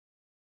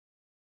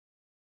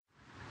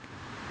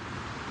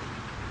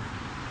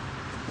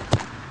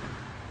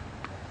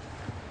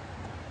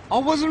I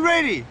wasn't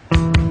ready.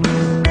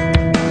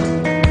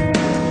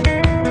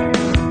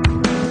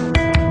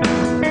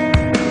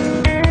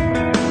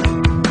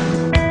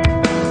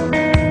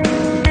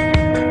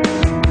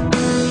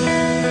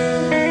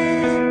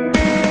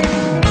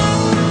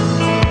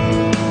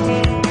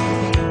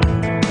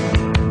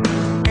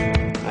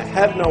 I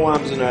have no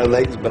arms and no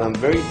legs, but I'm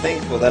very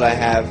thankful that I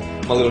have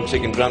my little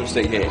chicken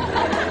drumstick here.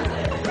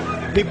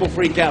 People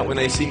freak out when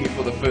they see me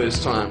for the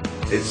first time.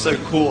 It's so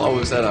cool. I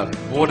was at a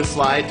water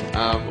slide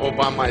all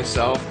by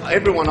myself.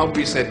 Everyone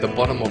obviously at the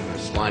bottom of the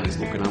slide is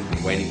looking up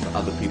and waiting for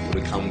other people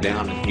to come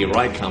down, and here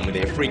I come and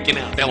they're freaking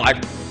out. They're like,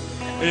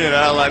 you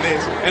know, like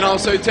this. And I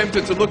was so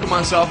tempted to look at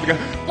myself and go,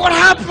 what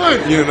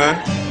happened? You know?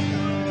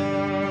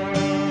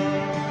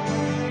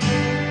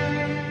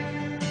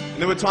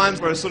 There were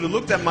times where I sort of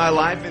looked at my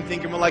life and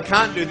thinking, well, I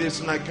can't do this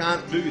and I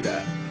can't do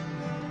that.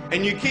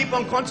 And you keep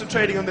on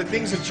concentrating on the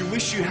things that you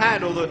wish you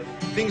had or the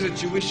things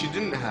that you wish you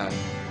didn't have.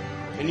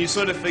 And you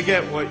sort of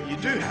forget what you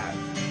do have.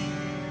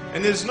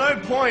 And there's no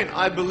point,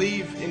 I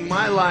believe, in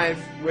my life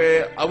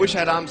where I wish I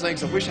had arms,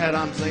 legs, I wish I had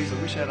arms, legs,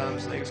 I wish I had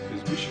arms, legs,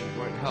 because wishing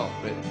won't help.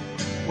 But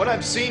what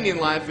I've seen in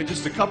life are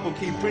just a couple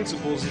key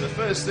principles, and the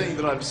first thing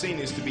that I've seen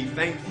is to be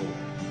thankful.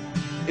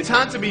 It's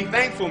hard to be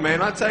thankful,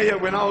 man. I tell you,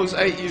 when I was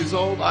 8 years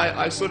old,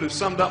 I sort of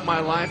summed up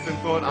my life and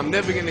thought, I'm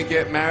never going to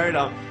get married.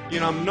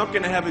 I'm not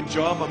going to have a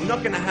job. I'm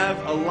not going to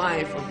have a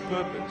life of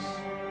purpose.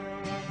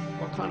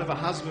 What kind of a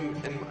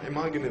husband am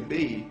I going to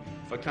be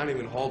if I can't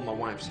even hold my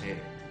wife's hand?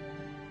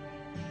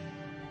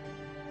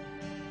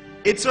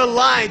 It's a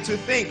lie to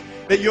think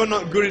that you're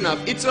not good enough.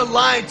 It's a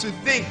lie to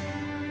think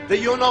that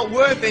you're not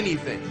worth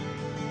anything.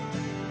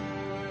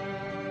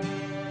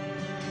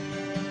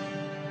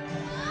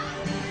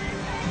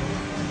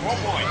 Oh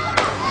boy.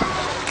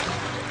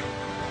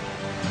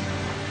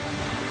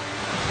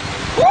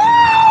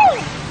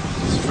 Woo!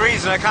 It's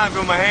freezing, I can't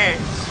feel my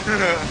hands.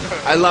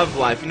 I love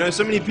life. You know,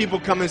 so many people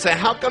come and say,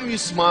 how come you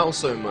smile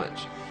so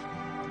much?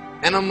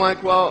 And I'm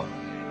like, well,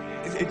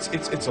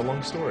 it's a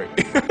long story.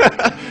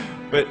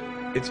 But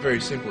it's very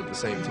simple at the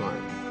same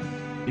time.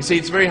 You see,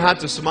 it's very hard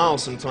to smile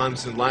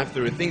sometimes in life.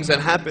 There are things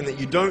that happen that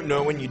you don't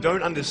know and you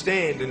don't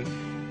understand, and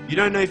you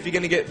don't know if you're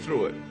going to get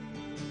through it.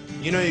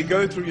 You know, you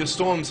go through your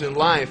storms in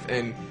life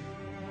and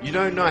you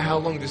don't know how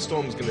long this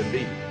storm's going to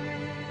be.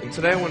 And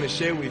today I want to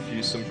share with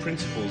you some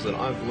principles that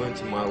I've learned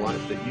in my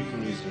life that you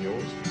can use in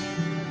yours.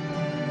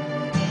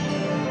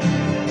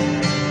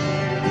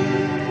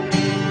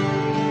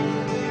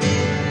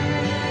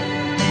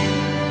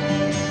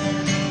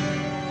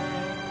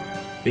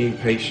 Being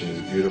patient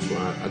is beautiful.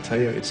 I tell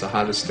you, it's the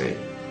hardest thing.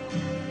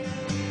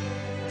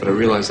 But I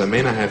realize I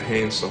may not have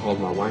hands to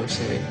hold my wife's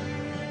hand,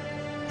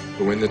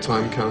 but when the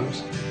time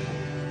comes,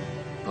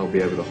 I'll be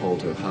able to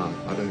hold her heart.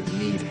 I don't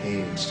need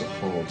hands to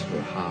hold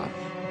her heart.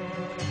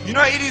 You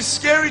know, it is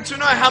scary to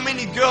know how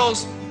many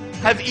girls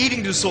have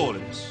eating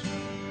disorders.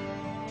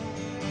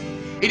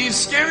 It is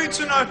scary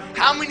to know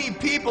how many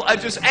people are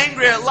just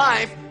angry at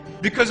life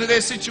because of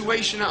their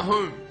situation at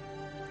home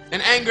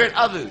and angry at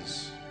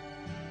others.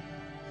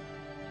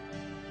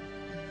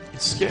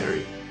 It's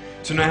scary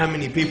to know how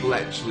many people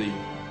actually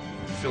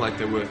feel like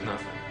they're worth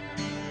nothing.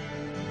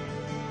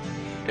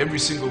 Every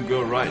single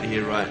girl right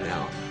here, right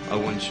now, I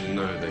want you to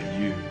know that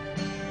you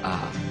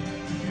are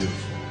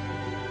beautiful.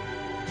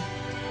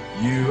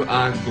 You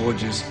are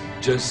gorgeous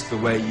just the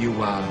way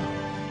you are.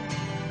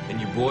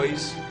 And you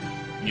boys,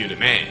 you're the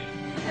man.